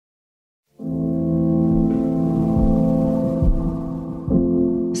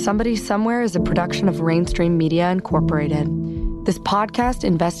Somebody Somewhere is a production of Rainstream Media Incorporated. This podcast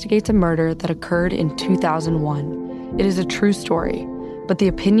investigates a murder that occurred in 2001. It is a true story, but the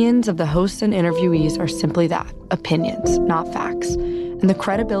opinions of the hosts and interviewees are simply that, opinions, not facts. And the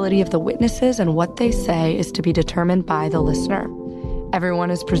credibility of the witnesses and what they say is to be determined by the listener.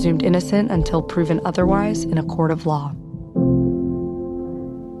 Everyone is presumed innocent until proven otherwise in a court of law.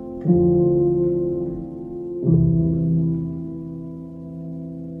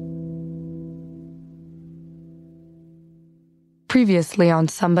 Previously on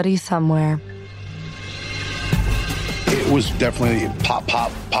Somebody Somewhere. It was definitely pop, pop,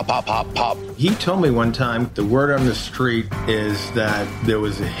 pop, pop, pop, pop. He told me one time the word on the street is that there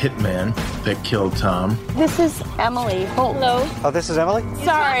was a hitman that killed Tom. This is Emily Holt. Hello. Oh, this is Emily? Sorry. It's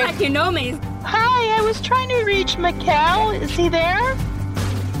not like you know me. Hi, I was trying to reach Mikkel. Is he there?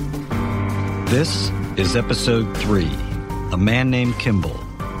 This is episode 3, A Man Named Kimball.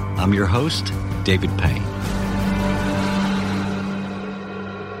 I'm your host, David Payne.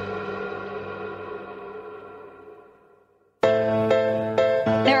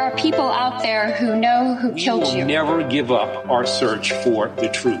 People out there who know who killed you. We will never give up our search for the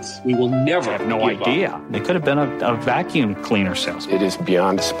truth. We will never I have no idea. It could have been a vacuum cleaner salesman. It is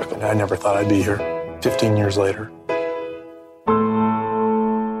beyond despicable. I never thought I'd be here 15 years later.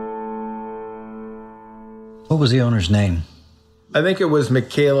 What was the owner's name? I think it was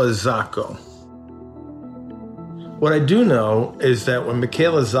Michaela Zacco. What I do know is that when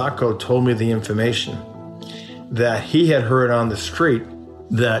Michaela Zacco told me the information that he had heard on the street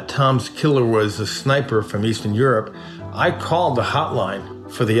that Tom's killer was a sniper from Eastern Europe, I called the hotline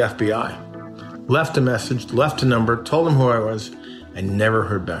for the FBI. Left a message, left a number, told them who I was, and never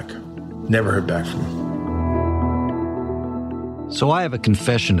heard back. Never heard back from him. So I have a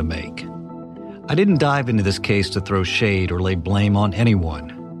confession to make. I didn't dive into this case to throw shade or lay blame on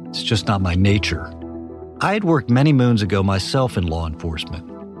anyone. It's just not my nature. I had worked many moons ago myself in law enforcement,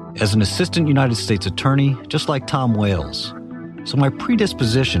 as an assistant United States attorney, just like Tom Wales. So my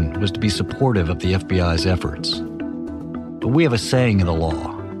predisposition was to be supportive of the FBI's efforts. But we have a saying in the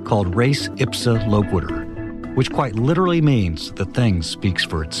law called res ipsa loquitur, which quite literally means the thing speaks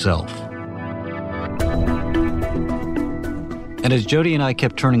for itself. And as Jody and I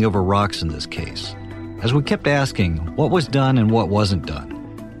kept turning over rocks in this case, as we kept asking what was done and what wasn't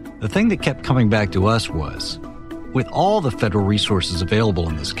done, the thing that kept coming back to us was, with all the federal resources available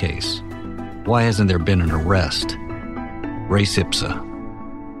in this case, why hasn't there been an arrest? Res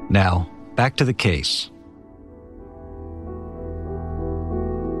ipsa. Now, back to the case.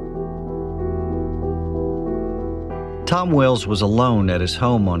 Tom Wales was alone at his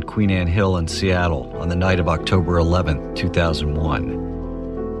home on Queen Anne Hill in Seattle on the night of October 11, 2001.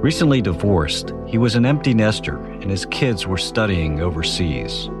 Recently divorced, he was an empty nester and his kids were studying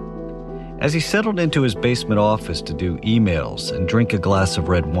overseas. As he settled into his basement office to do emails and drink a glass of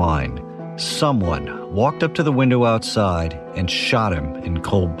red wine, someone walked up to the window outside and shot him in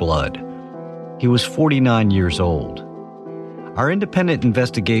cold blood. He was 49 years old. Our independent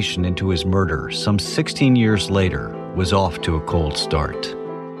investigation into his murder some 16 years later was off to a cold start.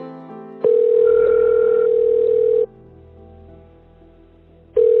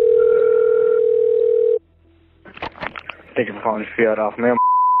 Thank you for calling Fiat off, ma'am.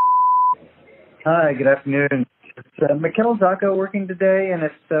 Hi, good afternoon. Is Michaela Zacco working today? And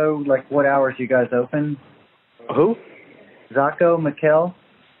if so, what hours you guys open? Who? Zacco, Mikkel?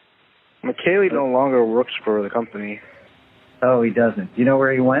 Michele no longer works for the company. Oh, he doesn't. You know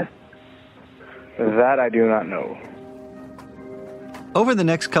where he went? That I do not know. Over the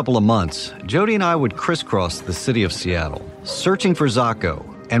next couple of months, Jody and I would crisscross the city of Seattle, searching for Zacco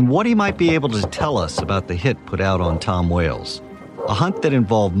and what he might be able to tell us about the hit put out on Tom Wales. A hunt that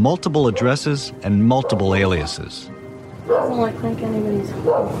involved multiple addresses and multiple aliases. Doesn't look like anybody's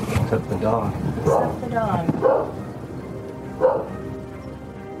home. Except the dog. Except the dog.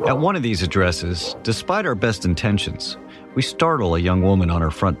 At one of these addresses, despite our best intentions, we startle a young woman on her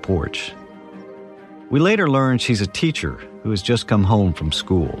front porch. We later learn she's a teacher who has just come home from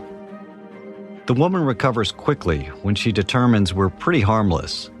school. The woman recovers quickly when she determines we're pretty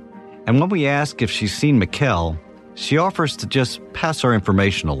harmless. And when we ask if she's seen Mikkel, she offers to just pass our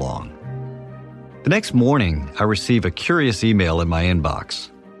information along. The next morning, I receive a curious email in my inbox.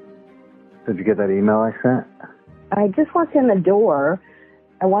 Did you get that email I sent? I just walked in the door.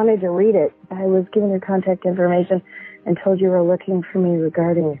 I wanted to read it. I was given your contact information and told you were looking for me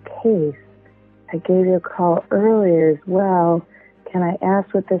regarding a case. I gave you a call earlier as well. Can I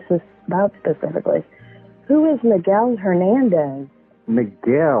ask what this is about specifically? Who is Miguel Hernandez?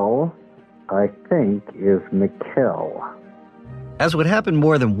 Miguel, I think, is Mikkel. As would happen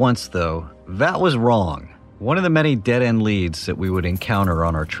more than once, though, that was wrong. One of the many dead-end leads that we would encounter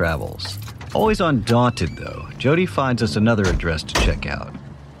on our travels. Always undaunted, though, Jody finds us another address to check out,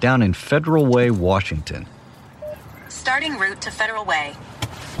 down in Federal Way, Washington. Starting route to Federal Way.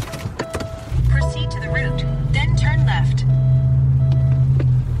 Proceed to the route, then turn left.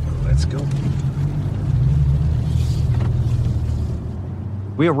 Let's go.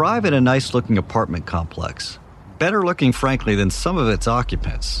 We arrive at a nice-looking apartment complex. Better looking, frankly, than some of its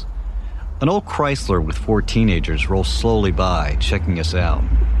occupants. An old Chrysler with 4 teenagers rolls slowly by, checking us out.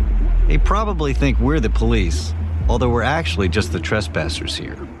 They probably think we're the police, although we're actually just the trespassers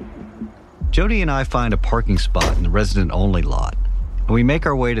here. Jody and I find a parking spot in the resident-only lot, and we make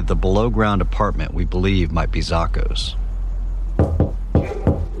our way to the below-ground apartment we believe might be Zacco's.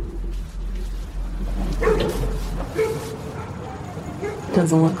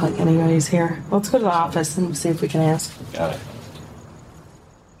 Doesn't look like anybody's here. Let's go to the office and see if we can ask. Got it.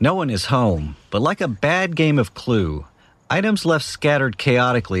 No one is home, but like a bad game of Clue, items left scattered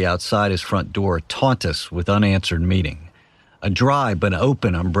chaotically outside his front door taunt us with unanswered meaning. A dry but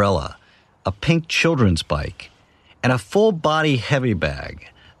open umbrella, a pink children's bike, and a full-body heavy bag,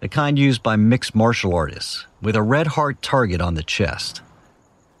 the kind used by mixed martial artists, with a red heart target on the chest.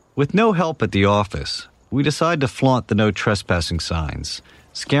 With no help at the office, we decide to flaunt the no trespassing signs,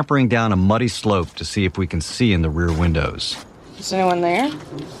 scampering down a muddy slope to see if we can see in the rear windows. Is anyone there?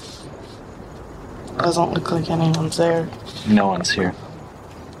 Doesn't look like anyone's there. No one's here.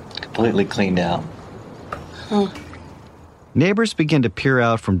 Completely cleaned out. Huh. Neighbors begin to peer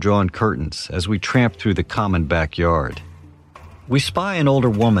out from drawn curtains as we tramp through the common backyard. We spy an older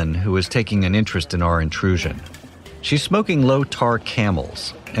woman who is taking an interest in our intrusion. She's smoking low-tar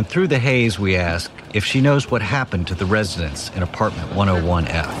Camels, and through the haze we ask if she knows what happened to the residents in apartment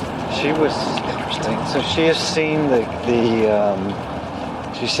 101F. She was interesting. So she has seen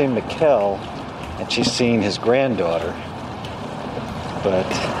she's seen Mikkel, and she's seen his granddaughter, but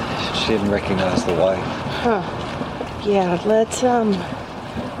she didn't recognize the wife. Huh. Yeah, let's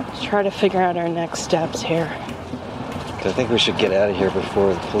try to figure out our next steps here. I think we should get out of here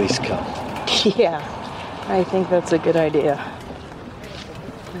before the police come. Yeah, I think that's a good idea.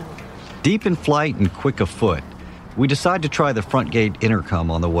 Deep in flight and quick afoot, we decide to try the front gate intercom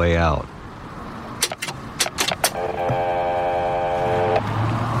on the way out.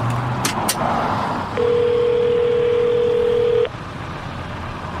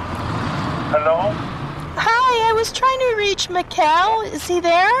 Hello? Hi, I was trying to reach Mikkel. Is he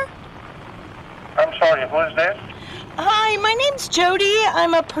there? I'm sorry, who is this? Hi, my name's Jody.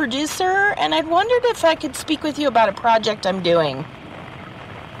 I'm a producer, and I'd wondered if I could speak with you about a project I'm doing.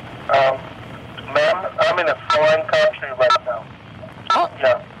 Ma'am, I'm in a foreign country right now. Oh.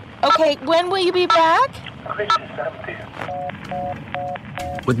 Yeah. Okay, when will you be back? This is empty.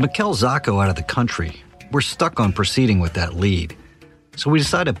 With Mikkel Zacco out of the country, we're stuck on proceeding with that lead. So we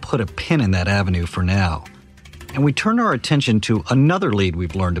decide to put a pin in that avenue for now. And we turn our attention to another lead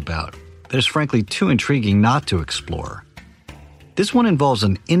we've learned about that is frankly too intriguing not to explore. This one involves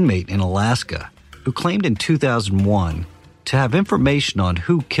an inmate in Alaska who claimed in 2001 to have information on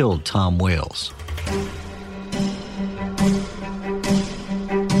who killed Tom Wales.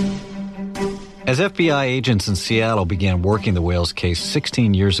 As FBI agents in Seattle began working the Wales case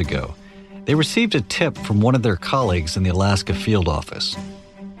 16 years ago, they received a tip from one of their colleagues in the Alaska field office.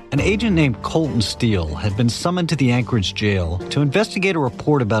 An agent named Colton Steele had been summoned to the Anchorage jail to investigate a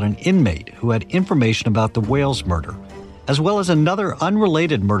report about an inmate who had information about the Wales murder, as well as another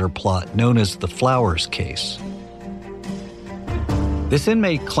unrelated murder plot known as the Flowers case. This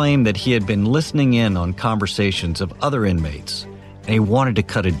inmate claimed that he had been listening in on conversations of other inmates, and he wanted to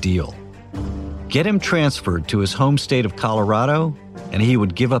cut a deal. Get him transferred to his home state of Colorado, and he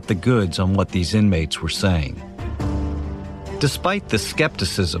would give up the goods on what these inmates were saying. Despite the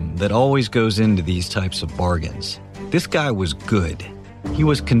skepticism that always goes into these types of bargains, this guy was good. He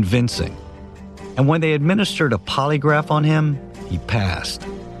was convincing. And when they administered a polygraph on him, he passed.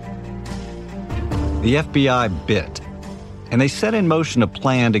 The FBI bit, and they set in motion a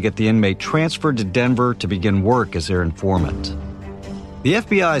plan to get the inmate transferred to Denver to begin work as their informant. The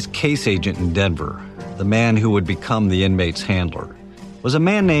FBI's case agent in Denver, the man who would become the inmate's handler, was a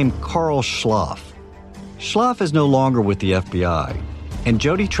man named Carl Schlaff. Schlaff is no longer with the FBI, and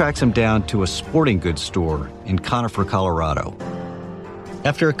Jody tracks him down to a sporting goods store in Conifer, Colorado.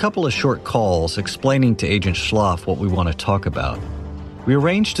 After a couple of short calls explaining to Agent Schlaff what we want to talk about, we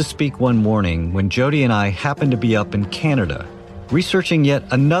arranged to speak one morning when Jody and I happened to be up in Canada, researching yet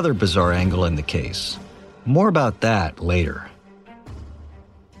another bizarre angle in the case. More about that later.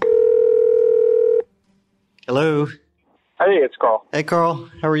 Hello? Hey, it's Carl. Hey, Carl.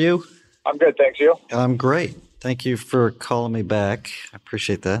 How are you? I'm good, thanks. You? I'm great. Thank you for calling me back. I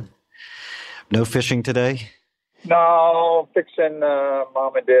appreciate that. No fishing today? No, fixing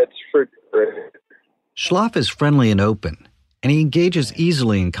Mom and Dad's fruit. Schlaf is friendly and open, and he engages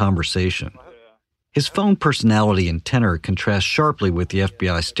easily in conversation. His phone personality and tenor contrast sharply with the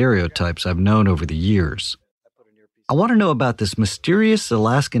FBI stereotypes I've known over the years. I want to know about this mysterious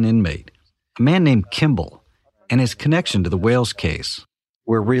Alaskan inmate, a man named Kimball, and his connection to the Wales case.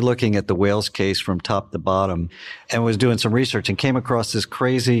 We're relooking at the Wales case from top to bottom and was doing some research and came across this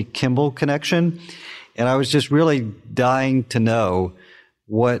crazy Kimball connection. And I was just really dying to know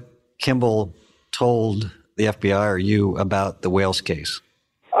what Kimball told the FBI or you about the Wales case.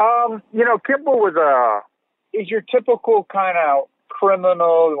 Kimball he's your typical kind of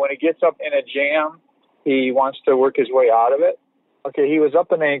criminal. When he gets up in a jam, he wants to work his way out of it. Okay, he was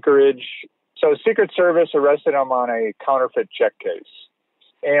up in Anchorage. So Secret Service arrested him on a counterfeit check case.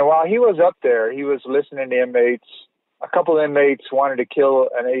 And while he was up there, he was listening to inmates. A couple of inmates wanted to kill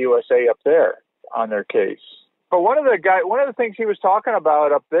an AUSA up there on their case. But one of the things he was talking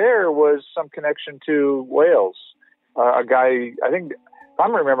about up there was some connection to Wales. A guy, I think, if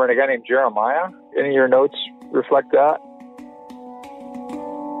I'm remembering, a guy named Jeremiah. Any of your notes reflect that?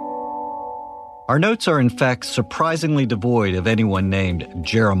 Our notes are, in fact, surprisingly devoid of anyone named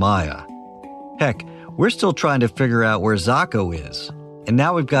Jeremiah. Heck, we're still trying to figure out where Zacco is. And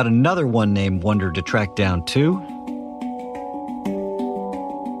now we've got another one-named wonder to track down, too.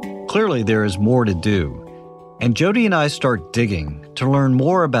 Clearly, there is more to do. And Jody and I start digging to learn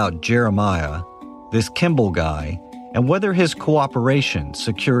more about Jeremiah, this Kimball guy, and whether his cooperation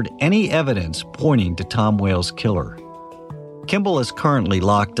secured any evidence pointing to Tom Wales' killer. Kimball is currently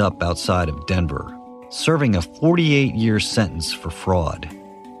locked up outside of Denver, serving a 48-year sentence for fraud.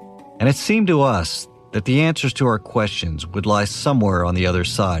 And it seemed to us that the answers to our questions would lie somewhere on the other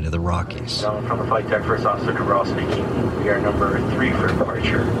side of the Rockies. From the flight deck, First Officer Cabral speaking. We are number 3 for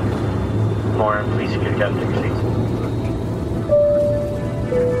departure. Lauren, please secure the cabin, take your seats.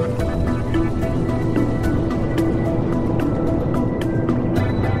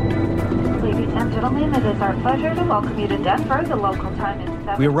 Ladies and gentlemen, it is our pleasure to welcome you to Denver. The local time is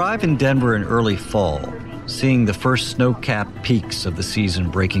 7. We arrive in Denver in early fall, seeing the first snow-capped peaks of the season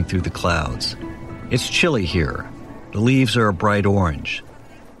breaking through the clouds. It's chilly here. The leaves are a bright orange.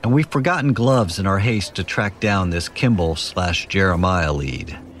 And we've forgotten gloves in our haste to track down this Kimball/Jeremiah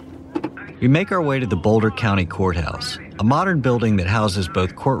lead. We make our way to the Boulder County Courthouse, a modern building that houses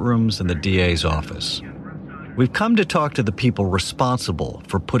both courtrooms and the DA's office. We've come to talk to the people responsible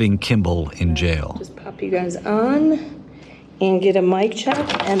for putting Kimball in jail. Just pop you guys on and get a mic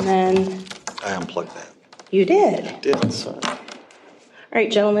check, and then... I unplugged that. You did? I did, son. All right,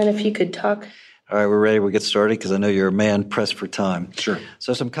 gentlemen, if you could talk... All right, we're ready. We'll get started because I know you're a man pressed for time. Sure.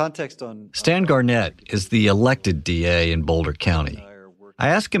 So some context on... Stan Garnett is the elected DA in Boulder County. I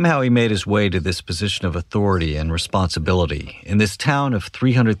asked him how he made his way to this position of authority and responsibility in this town of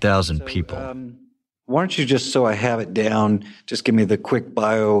 300,000 people. Why don't you just, so I have it down, just give me the quick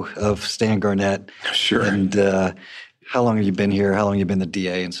bio of Stan Garnett. Sure. And how long have you been here? How long have you been the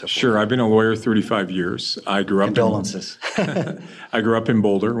DA and so forth? Sure. I've been a lawyer 35 years. I grew up Condolences. I grew up in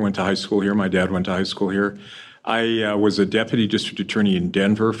Boulder, went to high school here. My dad went to high school here. I was a deputy district attorney in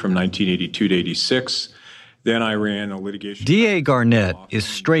Denver from 1982 to 86. Then I ran a litigation... DA Garnett is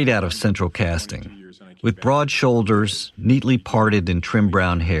straight out of Central Casting, with broad shoulders, neatly parted and trim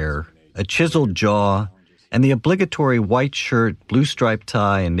brown hair, a chiseled jaw, and the obligatory white shirt, blue striped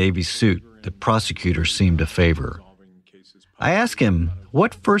tie, and navy suit that prosecutors seem to favor. I ask him,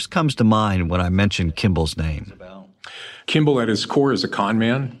 what first comes to mind when I mention Kimball's name? Kimball, at his core, is a con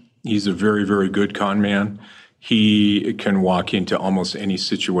man. He's a very, very good con man. He can walk into almost any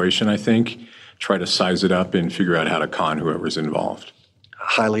situation, I think, try to size it up and figure out how to con whoever's involved.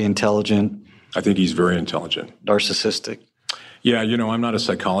 Highly intelligent. I think he's very intelligent. Narcissistic. Yeah, I'm not a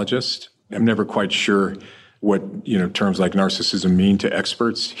psychologist. I'm never quite sure what, terms like narcissism mean to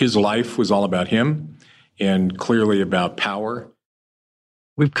experts. His life was all about him and clearly about power.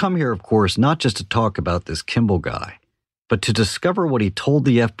 We've come here, of course, not just to talk about this Kimball guy, but to discover what he told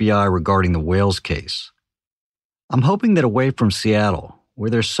the FBI regarding the Wales case. I'm hoping that away from Seattle, where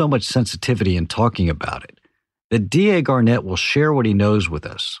there's so much sensitivity in talking about it, that DA Garnett will share what he knows with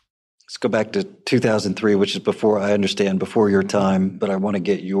us. Let's go back to 2003, which is before your time, but I want to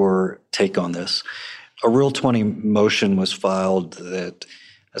get your take on this. A Rule 20 motion was filed that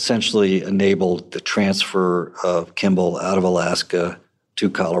essentially enabled the transfer of Kimball out of Alaska to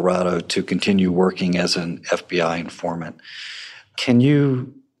Colorado to continue working as an FBI informant. Can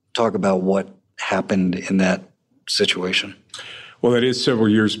you talk about what happened in that situation? Well, it is several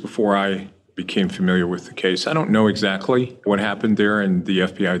years before I became familiar with the case. I don't know exactly what happened there, and the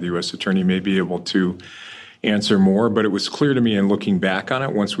FBI, the U.S. Attorney, may be able to answer more, but it was clear to me in looking back on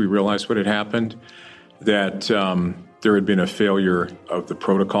it, once we realized what had happened, that there had been a failure of the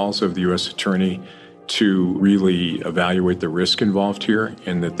protocols of the U.S. Attorney to really evaluate the risk involved here,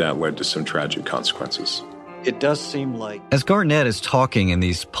 and that led to some tragic consequences. It does seem like... As Garnett is talking in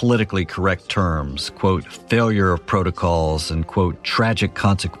these politically correct terms, quote, failure of protocols and, quote, tragic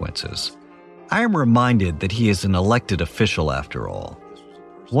consequences, I am reminded that he is an elected official after all,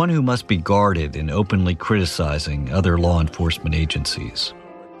 one who must be guarded in openly criticizing other law enforcement agencies.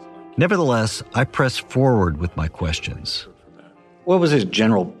 Nevertheless, I press forward with my questions. What was his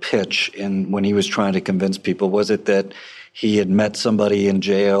general pitch when he was trying to convince people? Was it that he had met somebody in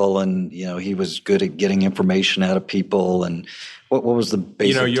jail and, he was good at getting information out of people? And what was the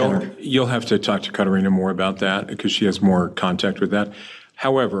basic tenor? You'll have to talk to Katerina more about that because she has more contact with that.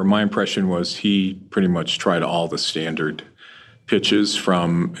 However, my impression was he pretty much tried all the standard pitches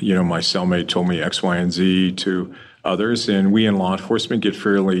from, my cellmate told me X, Y, and Z to others. And we in law enforcement get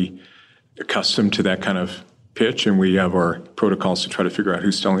fairly accustomed to that kind of pitch, and we have our protocols to try to figure out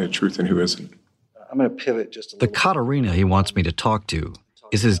who's telling the truth and who isn't. I'm going to pivot just a little. The Katerina he wants me to talk to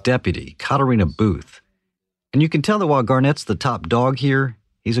is his deputy, Katerina Booth. And you can tell that while Garnett's the top dog here,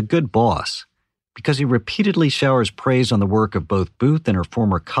 he's a good boss, because he repeatedly showers praise on the work of both Booth and her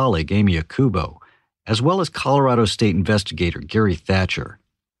former colleague, Amy Akubo, as well as Colorado State investigator Gary Thatcher.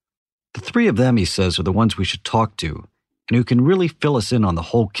 The three of them, he says, are the ones we should talk to, and who can really fill us in on the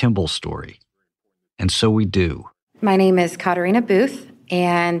whole Kimball story. And so we do. My name is Katerina Booth,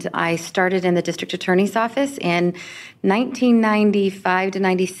 and I started in the district attorney's office in 1995 to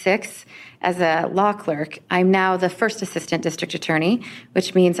 96 as a law clerk. I'm now the first assistant district attorney,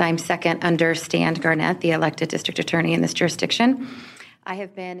 which means I'm second under Stan Garnett, the elected district attorney in this jurisdiction. I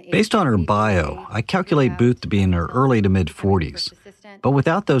have been Based on her bio, I calculate Booth to be in her early to mid-40s. But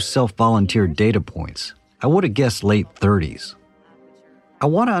without those self-volunteered data points, I would have guessed late 30s. I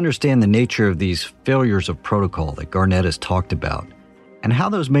want to understand the nature of these failures of protocol that Garnett has talked about, and how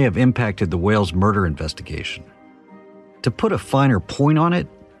those may have impacted the Wales murder investigation. To put a finer point on it,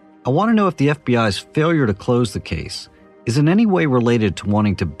 I want to know if the FBI's failure to close the case is in any way related to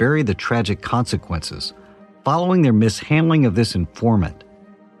wanting to bury the tragic consequences following their mishandling of this informant,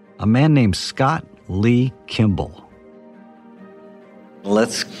 a man named Scott Lee Kimball.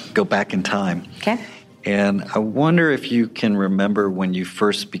 Let's go back in time. Okay. And I wonder if you can remember when you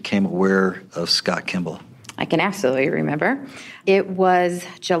first became aware of Scott Kimball. I can absolutely remember. It was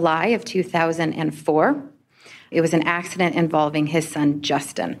July of 2004. It was an accident involving his son,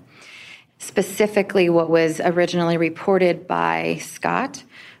 Justin. Specifically, what was originally reported by Scott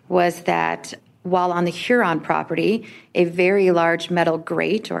was that while on the Huron property, a very large metal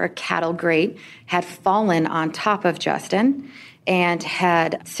grate or a cattle grate had fallen on top of Justin and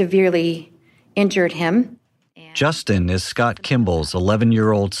had severely injured him. Justin is Scott Kimball's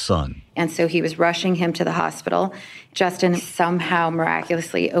 11-year-old son. And so he was rushing him to the hospital. Justin somehow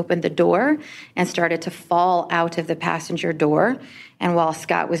miraculously opened the door and started to fall out of the passenger door. And while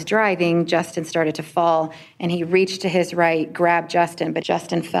Scott was driving, Justin started to fall, and he reached to his right, grabbed Justin, but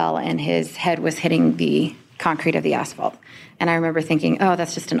Justin fell and his head was hitting the concrete of the asphalt. And I remember thinking, oh,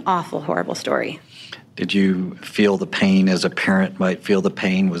 that's just an awful, horrible story. Did you feel the pain as a parent might feel the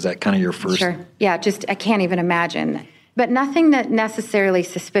pain? Was that kind of your first? Sure. Yeah, I can't even imagine. But nothing that necessarily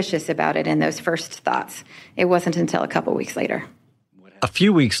suspicious about it in those first thoughts. It wasn't until a couple weeks later. A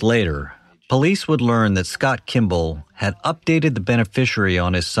few weeks later, police would learn that Scott Kimball had updated the beneficiary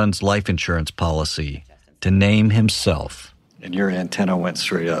on his son's life insurance policy to name himself. And your antenna went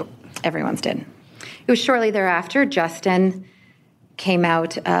straight up. Everyone's did. It was shortly thereafter, Justin came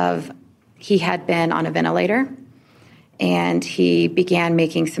out of, he had been on a ventilator, and he began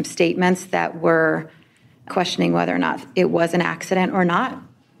making some statements that were questioning whether or not it was an accident or not.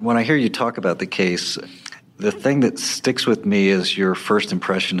 When I hear you talk about the case, the thing that sticks with me is your first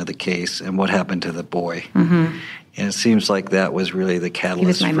impression of the case and what happened to the boy. Mm-hmm. And it seems like that was really the catalyst. It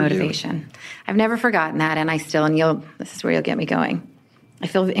was my for motivation. You. I've never forgotten that, and this is where you'll get me going. I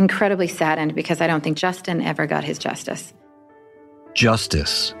feel incredibly saddened because I don't think Justin ever got his justice.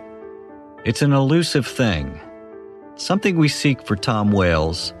 Justice. It's an elusive thing. Something we seek for Tom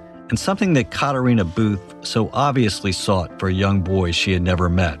Wales, and something that Katerina Booth so obviously sought for a young boy she had never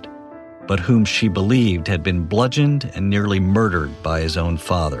met, but whom she believed had been bludgeoned and nearly murdered by his own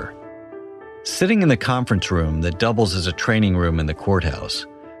father. Sitting in the conference room that doubles as a training room in the courthouse,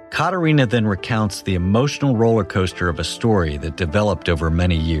 Katerina then recounts the emotional roller coaster of a story that developed over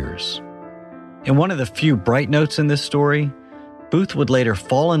many years. In one of the few bright notes in this story, Booth would later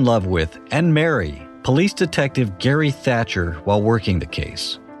fall in love with and marry police detective Gary Thatcher while working the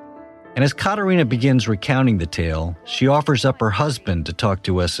case. And as Katerina begins recounting the tale, she offers up her husband to talk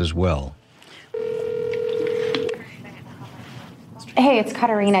to us as well. Hey, it's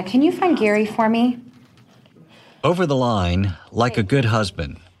Katerina. Can you find Gary for me? Over the line, like a good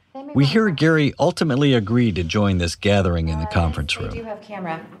husband, we hear Gary ultimately agree to join this gathering in the conference room. I do have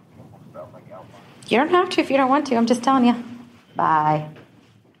camera. You don't have to if you don't want to. I'm just telling you. Bye.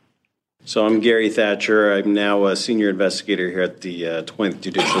 So I'm Gary Thatcher. I'm now a senior investigator here at the 20th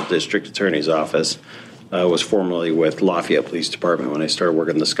Judicial District Attorney's Office. I was formerly with Lafayette Police Department when I started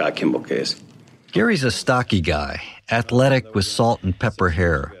working the Scott Kimball case. Gary's a stocky guy, athletic with salt and pepper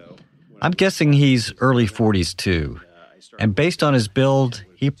hair. I'm guessing he's early 40s too. And based on his build,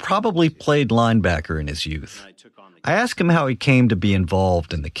 he probably played linebacker in his youth. I asked him how he came to be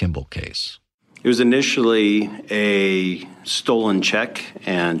involved in the Kimball case. It was initially a stolen check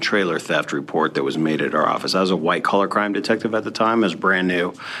and trailer theft report that was made at our office. I was a white-collar crime detective at the time. I was brand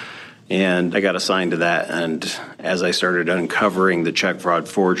new, and I got assigned to that. And as I started uncovering the check fraud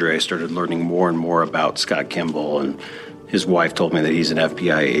forgery, I started learning more and more about Scott Kimball, and his wife told me that he's an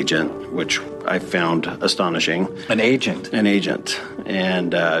FBI agent, which I found astonishing. An agent? An agent.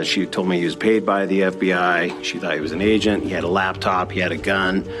 And she told me he was paid by the FBI. She thought he was an agent. He had a laptop. He had a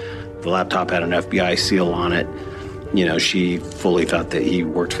gun. The laptop had an FBI seal on it. You know, she fully thought that he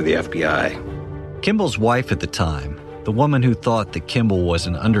worked for the FBI. Kimball's wife at the time, the woman who thought that Kimball was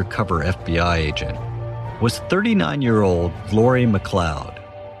an undercover FBI agent, was 39-year-old Lori McLeod.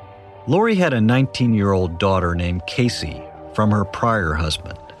 Lori had a 19-year-old daughter named Casey from her prior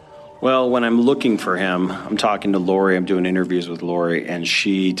husband. Well, when I'm looking for him, I'm talking to Lori, I'm doing interviews with Lori, and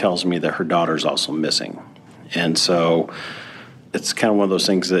she tells me that her daughter's also missing. And so it's kind of one of those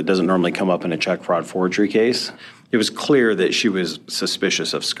things that doesn't normally come up in a check fraud forgery case. It was clear that she was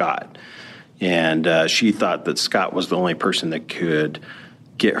suspicious of Scott, and she thought that Scott was the only person that could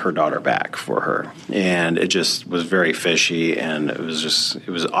get her daughter back for her. And it just was very fishy, and it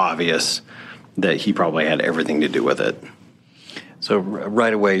was obvious that he probably had everything to do with it. So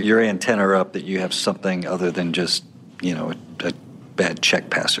right away, your antenna are up that you have something other than just, a bad check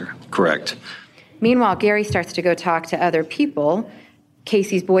passer. Correct. Meanwhile, Gary starts to go talk to other people,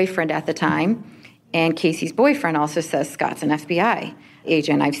 Casey's boyfriend at the time, and Casey's boyfriend also says Scott's an FBI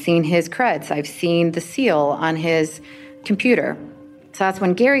agent. I've seen his creds. I've seen the seal on his computer. So that's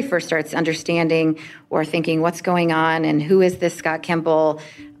when Gary first starts understanding or thinking, what's going on and who is this Scott Kimball?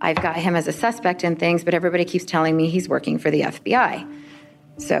 I've got him as a suspect in things, but everybody keeps telling me he's working for the FBI.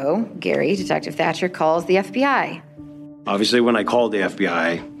 So Gary, Detective Thatcher, calls the FBI. Obviously, when I called the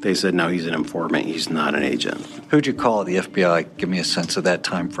FBI, they said, no, he's an informant. He's not an agent. Who'd you call at the FBI? Give me a sense of that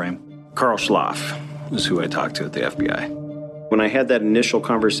time frame. Carl Schloff is who I talked to at the FBI. When I had that initial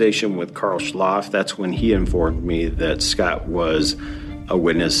conversation with Carl Schloff, that's when he informed me that Scott was a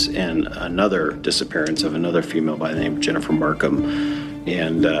witness in another disappearance of another female by the name of Jennifer Markham,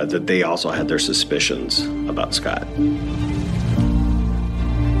 and that they also had their suspicions about Scott.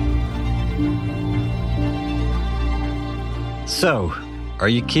 So, are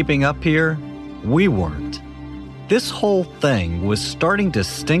you keeping up here? We weren't. This whole thing was starting to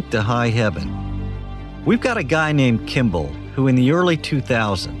stink to high heaven. We've got a guy named Kimball who in the early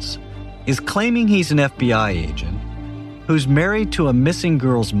 2000s is claiming he's an FBI agent, who's married to a missing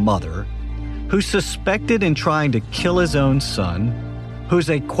girl's mother, who's suspected in trying to kill his own son, who's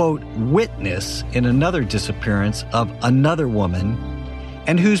a, quote, witness in another disappearance of another woman,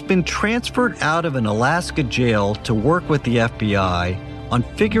 and who's been transferred out of an Alaska jail to work with the FBI on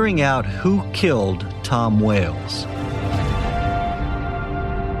figuring out who killed Tom Wales.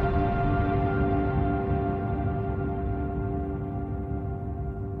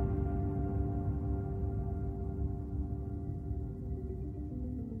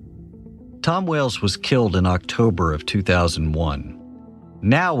 Tom Wales was killed in October of 2001.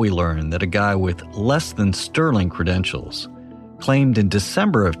 Now we learn that a guy with less than sterling credentials claimed in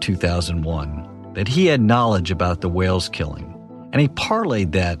December of 2001 that he had knowledge about the Wales killing, and he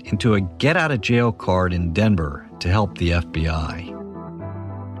parlayed that into a get-out-of-jail card in Denver to help the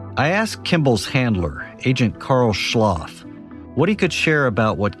FBI. I asked Kimball's handler, Agent Carl Schloff, what he could share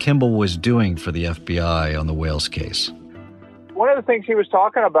about what Kimball was doing for the FBI on the Wales case. One of the things he was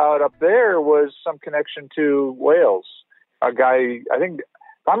talking about up there was some connection to Wales. A guy, I think,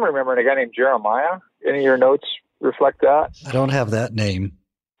 if I'm remembering, a guy named Jeremiah. Any of your notes reflect that? I don't have that name.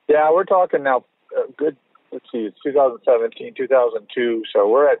 Yeah, we're talking now, good, let's see, it's 2017, 2002, so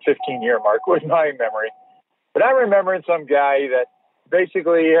we're at 15-year mark with my memory. But I'm remembering some guy that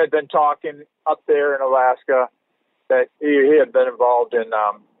basically he had been talking up there in Alaska that he had been involved in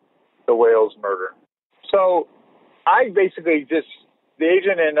the Wales murder. So I basically the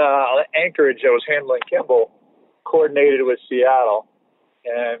agent in Anchorage that was handling Kimball coordinated with Seattle.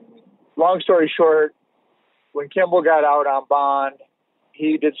 And long story short, when Kimball got out on bond,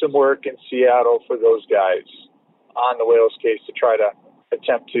 he did some work in Seattle for those guys on the Wales case to try to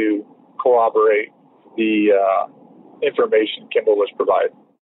attempt to corroborate the information Kimball was providing.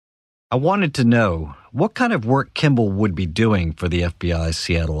 I wanted to know what kind of work Kimball would be doing for the FBI's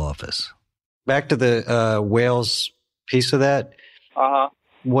Seattle office. Back to the Wales piece of that. Uh-huh.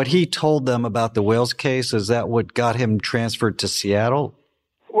 What he told them about the Wales case, is that what got him transferred to Seattle?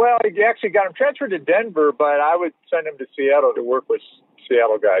 Well, he actually got him transferred to Denver, but I would send him to Seattle to work with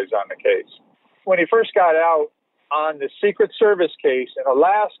Seattle guys on the case. When he first got out on the Secret Service case in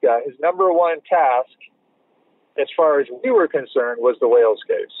Alaska, his number one task, as far as we were concerned, was the Wales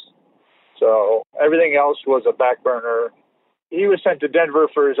case. So everything else was a back burner. He was sent to Denver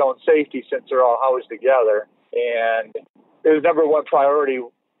for his own safety since they're all housed together. And his number one priority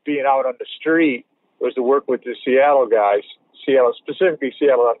being out on the street was to work with the Seattle guys, specifically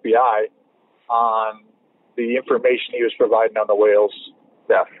Seattle FBI, on the information he was providing on the Wales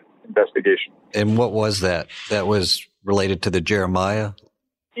death investigation. And what was that? That was related to the Jeremiah?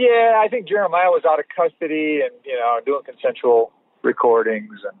 Yeah, I think Jeremiah was out of custody and, doing consensual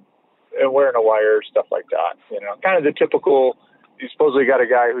recordings and wearing a wire, stuff like that. Kind of the typical, you supposedly got a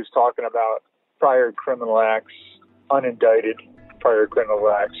guy who's talking about prior criminal acts, unindicted prior criminal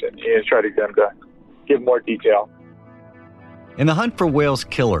acts, and try to get him to give more detail. In the hunt for Wales'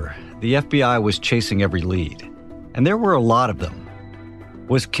 killer, the FBI was chasing every lead, and there were a lot of them.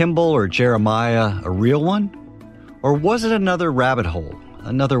 Was Kimball or Jeremiah a real one? Or was it another rabbit hole,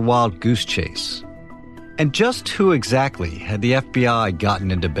 another wild goose chase? And just who exactly had the FBI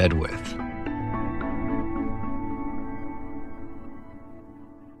gotten into bed with?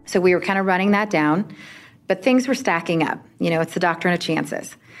 So we were kind of running that down, but things were stacking up. It's the doctrine of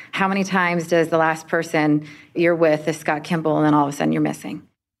chances. How many times does the last person you're with is Scott Kimball, and then all of a sudden you're missing?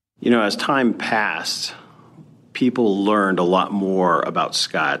 As time passed, people learned a lot more about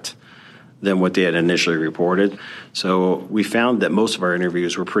Scott than what they had initially reported. So we found that most of our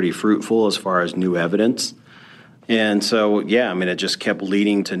interviews were pretty fruitful as far as new evidence. And so, it just kept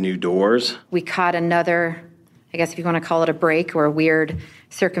leading to new doors. We caught another, I guess if you want to call it a break or a weird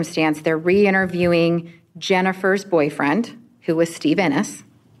circumstance. They're re-interviewing Jennifer's boyfriend, who was Steve Ennis.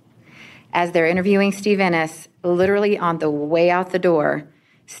 As they're interviewing Steve Ennis, literally on the way out the door,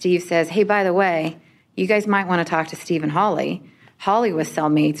 Steve says, hey, by the way, you guys might want to talk to Steve and Holly. Holly was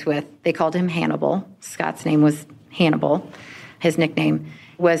cellmates with, they called him Hannibal. Scott's name was Hannibal. His nickname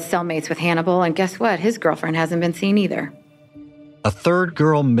was cellmates with Hannibal. And guess what? His girlfriend hasn't been seen either. A third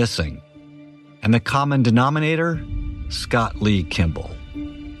girl missing. And the common denominator? Scott Lee Kimball.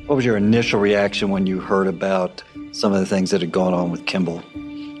 What was your initial reaction when you heard about some of the things that had gone on with Kimball?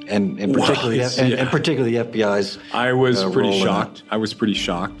 And particularly the FBI's I was pretty role shocked. I was pretty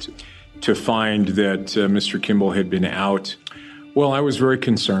shocked to find that Mr. Kimball had been out. Well, I was very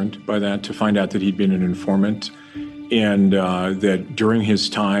concerned by that, to find out that he'd been an informant, and that during his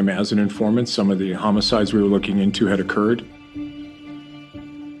time as an informant, some of the homicides we were looking into had occurred.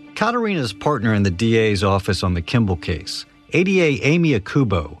 Katerina's partner in the DA's office on the Kimball case, ADA Amy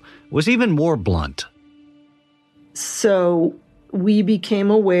Akubo, was even more blunt. So we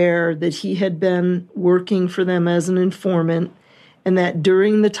became aware that he had been working for them as an informant, and that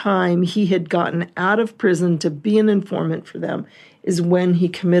during the time he had gotten out of prison to be an informant for them is when he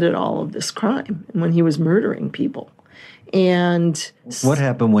committed all of this crime and when he was murdering people. And what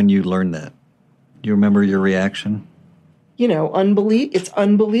happened when you learned that? Do you remember your reaction? It's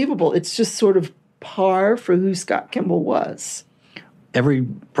unbelievable. It's just sort of par for who Scott Kimball was. Every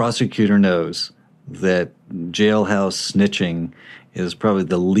prosecutor knows that jailhouse snitching is probably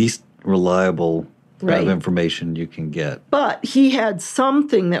the least reliable kind of information you can get. But he had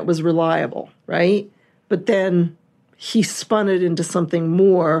something that was reliable, right? But then he spun it into something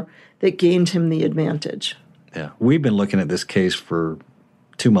more that gained him the advantage. Yeah. We've been looking at this case for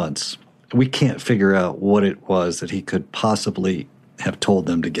 2 months. We can't figure out what it was that he could possibly have told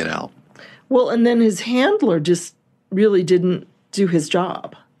them to get out. Well, and then his handler just really didn't do his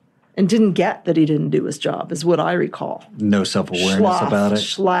job and didn't get that he didn't do his job, is what I recall. No self-awareness about it?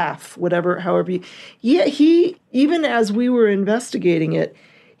 Schlaff, whatever, however you... Yeah, even as we were investigating it,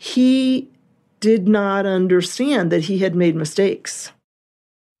 he did not understand that he had made mistakes.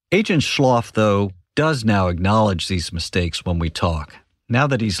 Agent Schlaff, though, does now acknowledge these mistakes when we talk, now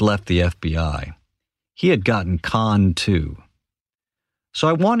that he's left the FBI. He had gotten conned, too. So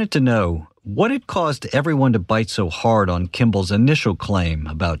I wanted to know what had caused everyone to bite so hard on Kimball's initial claim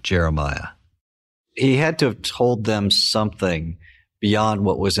about Jeremiah. He had to have told them something beyond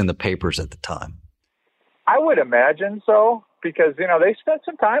what was in the papers at the time. I would imagine so, because, they spent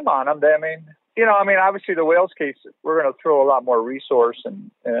some time on him. Obviously the Wales case, we're going to throw a lot more resource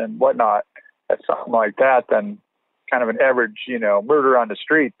and whatnot at something like that than kind of an average, murder on the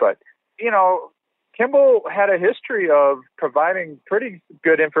street. But, Kimball had a history of providing pretty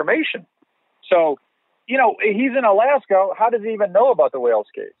good information. So, he's in Alaska. How does he even know about the Wales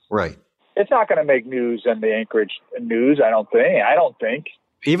case? Right. It's not going to make news in the Anchorage news, I don't think.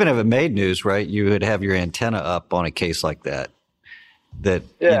 Even if it made news, right, you would have your antenna up on a case like that,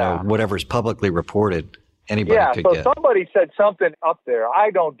 whatever's publicly reported, anybody could get. So somebody said something up there.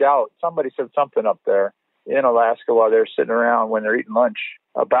 I don't doubt somebody said something up there in Alaska while they're sitting around when they're eating lunch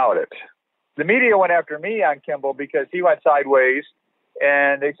about it. The media went after me on Kimball because he went sideways,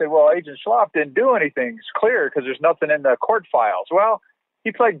 and they said, well, Agent Schlaf didn't do anything. It's clear because there's nothing in the court files. Well,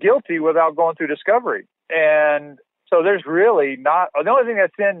 he pled guilty without going through discovery. And so there's really not, the only thing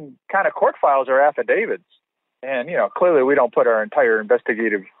that's in kind of court files are affidavits. And, clearly we don't put our entire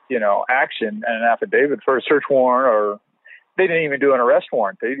investigative, action in an affidavit for a search warrant, or they didn't even do an arrest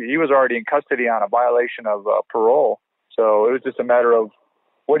warrant. He was already in custody on a violation of parole. So it was just a matter of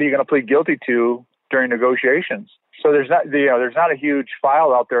what are you going to plead guilty to during negotiations? So there's not a huge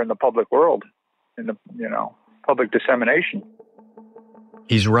file out there in the public world, in the, public dissemination.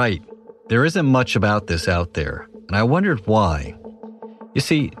 He's right. There isn't much about this out there, and I wondered why. You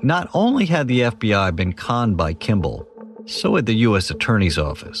see, not only had the FBI been conned by Kimball, so had the U.S. Attorney's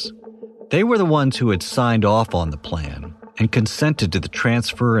Office. They were the ones who had signed off on the plan and consented to the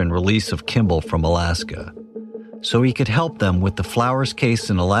transfer and release of Kimball from Alaska, so he could help them with the Flowers case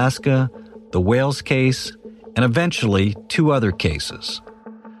in Alaska, the Wales case, and eventually 2 other cases.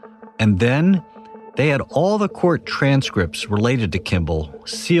 And then they had all the court transcripts related to Kimball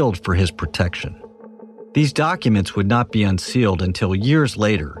sealed for his protection. These documents would not be unsealed until years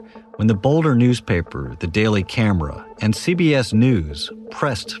later, when the Boulder newspaper, the Daily Camera, and CBS News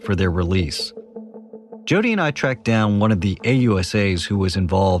pressed for their release. Jody and I tracked down one of the AUSAs who was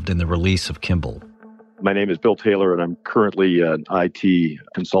involved in the release of Kimball. My name is Bill Taylor, and I'm currently an IT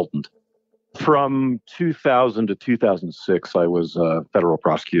consultant. From 2000 to 2006, I was a federal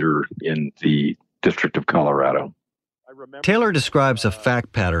prosecutor in the District of Colorado. Taylor describes a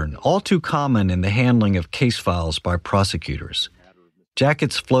fact pattern all too common in the handling of case files by prosecutors.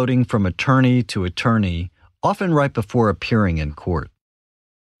 Jackets floating from attorney to attorney, often right before appearing in court.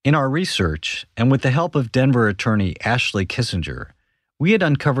 In our research, and with the help of Denver attorney Ashley Kissinger, we had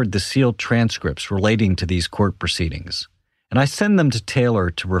uncovered the sealed transcripts relating to these court proceedings, and I send them to Taylor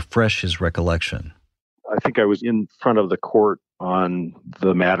to refresh his recollection. I think I was in front of the court on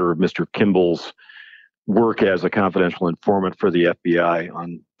the matter of Mr. Kimball's work as a confidential informant for the FBI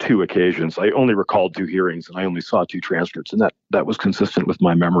on 2 occasions. I only recalled 2 hearings, and I only saw 2 transcripts, and that was consistent with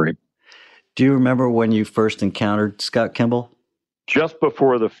my memory. Do you remember when you first encountered Scott Kimball? Just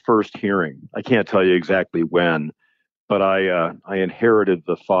before the first hearing. I can't tell you exactly when, but I inherited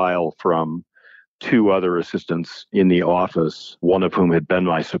the file from 2 other assistants in the office, one of whom had been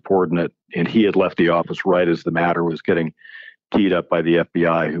my subordinate, and he had left the office right as the matter was getting teed up by the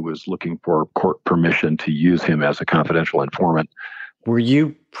FBI, who was looking for court permission to use him as a confidential informant. Were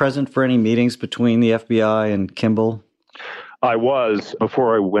you present for any meetings between the FBI and Kimball? I was.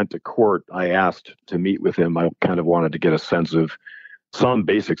 Before I went to court, I asked to meet with him. I kind of wanted to get some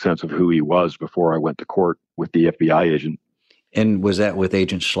basic sense of who he was before I went to court with the FBI agent. And was that with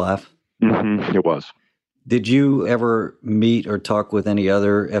Agent Schlaf? Mm-hmm, it was. Did you ever meet or talk with any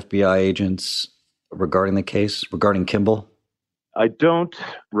other FBI agents regarding the case, regarding Kimball? I don't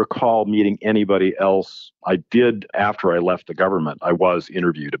recall meeting anybody else. I did, after I left the government, I was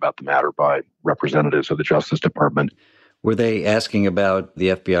interviewed about the matter by representatives of the Justice Department. Were they asking about the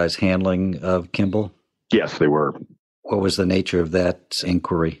FBI's handling of Kimball? Yes, they were. What was the nature of that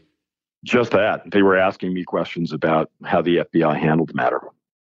inquiry? Just that. They were asking me questions about how the FBI handled the matter.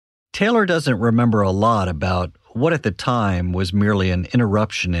 Taylor doesn't remember a lot about what at the time was merely an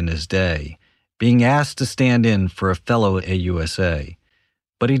interruption in his day, being asked to stand in for a fellow AUSA.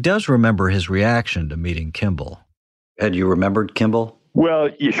 But he does remember his reaction to meeting Kimball. Had you remembered Kimball? Well,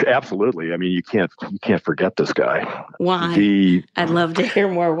 absolutely. I mean, you can't forget this guy. Why? I'd love to hear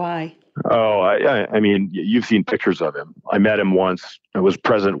more why. Oh, I mean, you've seen pictures of him. I met him once. I was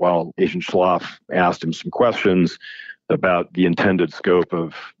present while Agent Schlaf asked him some questions about the intended scope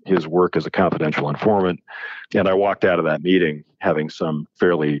of his work as a confidential informant. And I walked out of that meeting having some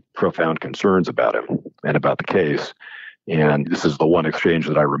fairly profound concerns about him and about the case. And this is the one exchange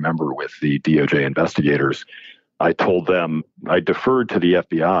that I remember with the DOJ investigators. I told them, I deferred to the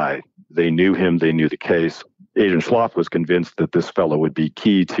FBI. They knew him. They knew the case. Agent Schloff was convinced that this fellow would be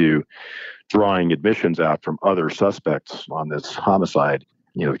key to drawing admissions out from other suspects on this homicide,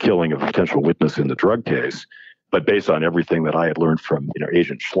 the killing of a potential witness in the drug case. But based on everything that I had learned from,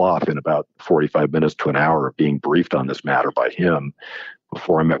 Agent Schloff in about 45 minutes to an hour of being briefed on this matter by him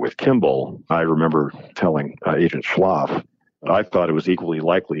before I met with Kimball, I remember telling Agent Schloff that I thought it was equally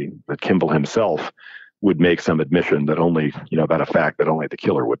likely that Kimball himself would make some admission that only, about a fact that only the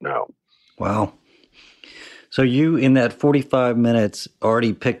killer would know. Wow. So you, in that 45 minutes,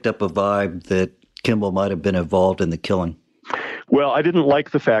 already picked up a vibe that Kimball might have been involved in the killing? Well, I didn't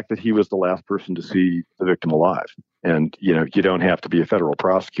like the fact that he was the last person to see the victim alive. And, you don't have to be a federal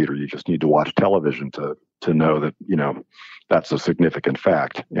prosecutor. You just need to watch television to know that, that's a significant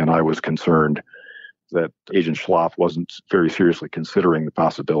fact. And I was concerned that Agent Schloff wasn't very seriously considering the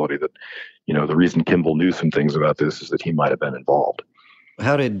possibility that, the reason Kimball knew some things about this is that he might have been involved.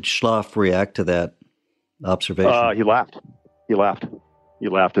 How did Schloff react to that observation? He laughed. He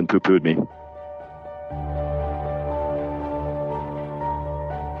laughed and poo-pooed me.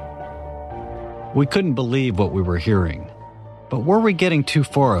 We couldn't believe what we were hearing, but were we getting too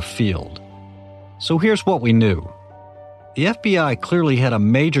far afield? So here's what we knew. The FBI clearly had a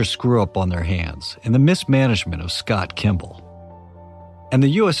major screw-up on their hands in the mismanagement of Scott Kimball. And the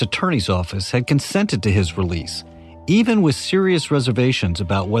U.S. Attorney's Office had consented to his release, even with serious reservations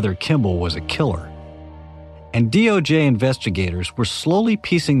about whether Kimball was a killer. And DOJ investigators were slowly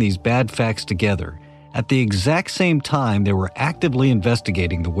piecing these bad facts together at the exact same time they were actively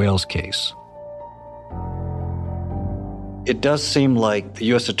investigating the Wales case. It does seem like the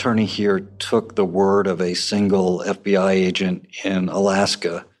U.S. Attorney here took the word of a single FBI agent in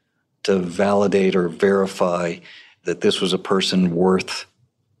Alaska to validate or verify that this was a person worth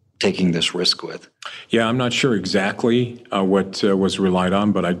taking this risk with. Yeah, I'm not sure exactly what was relied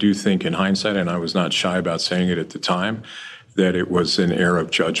on, but I do think in hindsight, and I was not shy about saying it at the time, that it was an error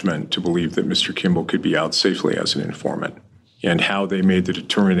of judgment to believe that Mr. Kimball could be out safely as an informant. And how they made the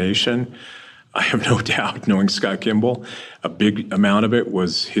determination, I have no doubt, knowing Scott Kimball, a big amount of it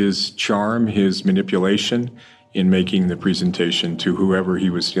was his charm, his manipulation in making the presentation to whoever he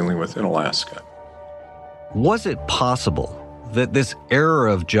was dealing with in Alaska. Was it possible that this error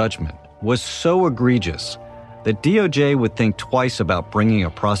of judgment was so egregious that DOJ would think twice about bringing a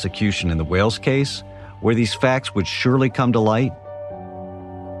prosecution in the Wales case, where these facts would surely come to light?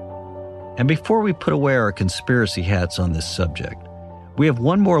 And before we put away our conspiracy hats on this subject, we have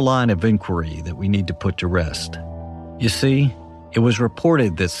one more line of inquiry that we need to put to rest. You see, it was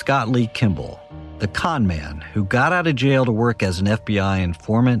reported that Scott Lee Kimball, the con man who got out of jail to work as an FBI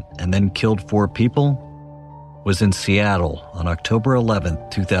informant and then killed 4 people, was in Seattle on October 11,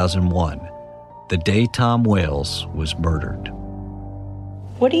 2001, the day Tom Wales was murdered.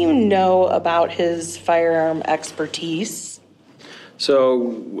 What do you know about his firearm expertise? So,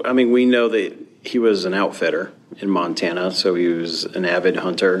 we know that he was an outfitter in Montana, so he was an avid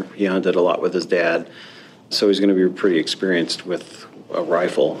hunter. He hunted a lot with his dad, so he's going to be pretty experienced with a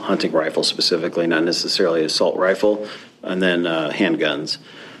rifle, hunting rifle specifically, not necessarily assault rifle, and then handguns.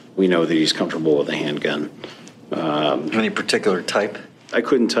 We know that he's comfortable with a handgun. Any particular type? I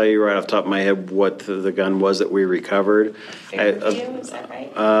couldn't tell you right off the top of my head what the gun was that we recovered. Is that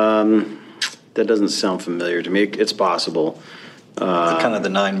right? That doesn't sound familiar to me. It's possible. Kind of the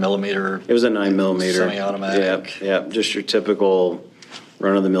 9mm. It was a 9mm. Semi-automatic. Yeah, just your typical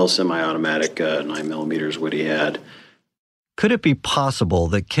run-of-the-mill semi-automatic 9mm is what he had. Could it be possible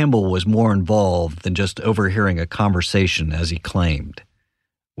that Kimball was more involved than just overhearing a conversation as he claimed?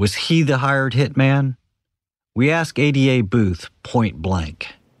 Was he the hired hitman? We asked ADA Booth point blank.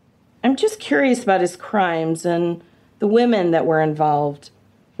 I'm just curious about his crimes and the women that were involved.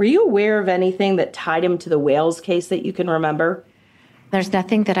 Were you aware of anything that tied him to the Wales case that you can remember? There's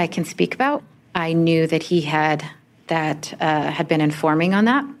nothing that I can speak about. I knew that he had been informing on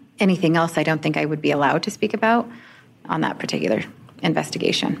that. Anything else I don't think I would be allowed to speak about on that particular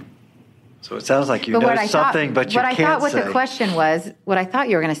investigation. So it sounds like you know something, but you can't say. What the question was, what I thought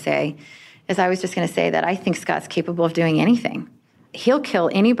you were going to say, is I was just going to say that I think Scott's capable of doing anything. He'll kill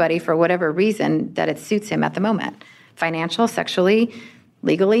anybody for whatever reason that it suits him at the moment. Financial, sexually,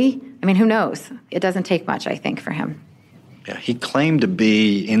 legally. Who knows? It doesn't take much, I think, for him. Yeah, he claimed to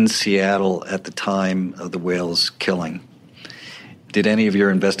be in Seattle at the time of the Wales killing. Did any of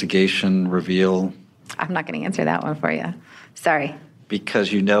your investigation reveal? I'm not going to answer that one for you. Sorry.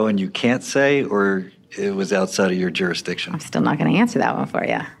 Because you know and you can't say, or it was outside of your jurisdiction? I'm still not going to answer that one for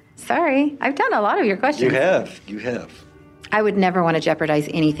you. Sorry. I've done a lot of your questions. You have. I would never want to jeopardize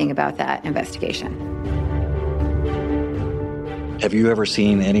anything about that investigation. Have you ever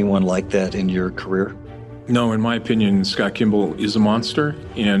seen anyone like that in your career? No, in my opinion, Scott Kimball is a monster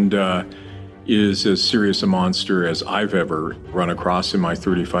and is as serious a monster as I've ever run across in my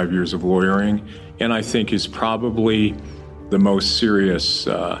 35 years of lawyering, and I think is probably the most serious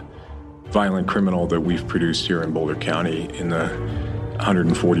violent criminal that we've produced here in Boulder County in the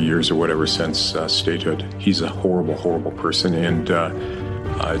 140 years or whatever since statehood. He's a horrible, horrible person, and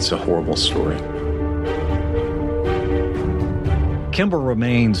it's a horrible story. Kimball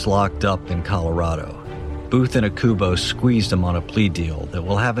remains locked up in Colorado. Booth and Akubo squeezed him on a plea deal that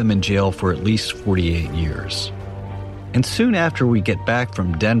will have him in jail for at least 48 years. And soon after we get back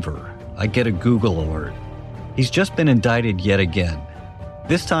from Denver, I get a Google alert. He's just been indicted yet again,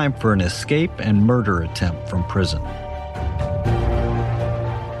 this time for an escape and murder attempt from prison.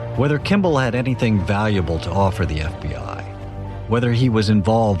 Whether Kimball had anything valuable to offer the FBI, whether he was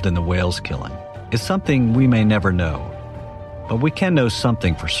involved in the Wales killing, is something we may never know. But we can know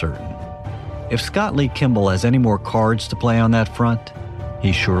something for certain. If Scott Lee Kimball has any more cards to play on that front,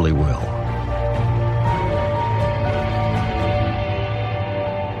 he surely will.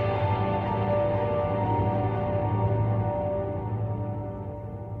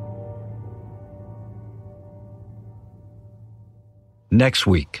 Next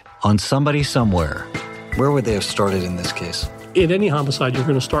week on Somebody Somewhere. Where would they have started in this case? In any homicide, you're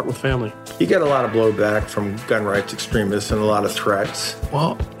going to start with family. He got a lot of blowback from gun rights extremists and a lot of threats.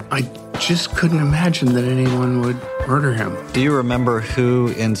 Well, I just couldn't imagine that anyone would murder him. Do you remember who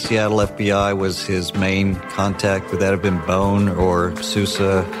in Seattle FBI was his main contact? Would that have been Bone or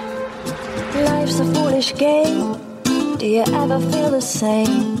Sousa? Life's a foolish game. Do you ever feel the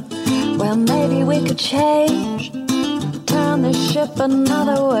same? Well, maybe we could change. Turn the ship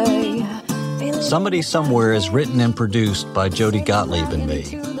another way. Somebody Somewhere is written and produced by Jody Gottlieb and me.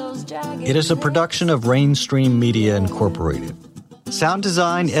 It is a production of Rainstream Media Incorporated. Sound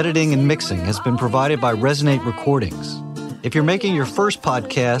design, editing, and mixing has been provided by Resonate Recordings. If you're making your first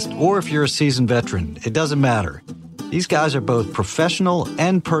podcast or if you're a seasoned veteran, it doesn't matter. These guys are both professional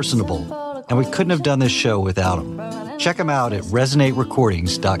and personable, and we couldn't have done this show without them. Check them out at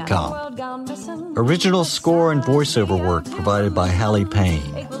resonaterecordings.com. Original score and voiceover work provided by Hallie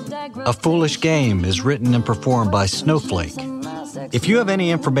Payne. A Foolish Game is written and performed by Snowflake. If you have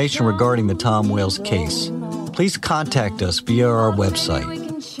any information regarding the Tom Wales case, please contact us via our website,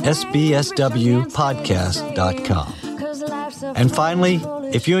 sbswpodcast.com. And finally,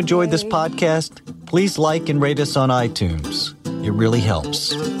 if you enjoyed this podcast, please like and rate us on iTunes. It really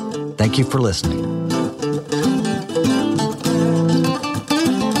helps. Thank you for listening.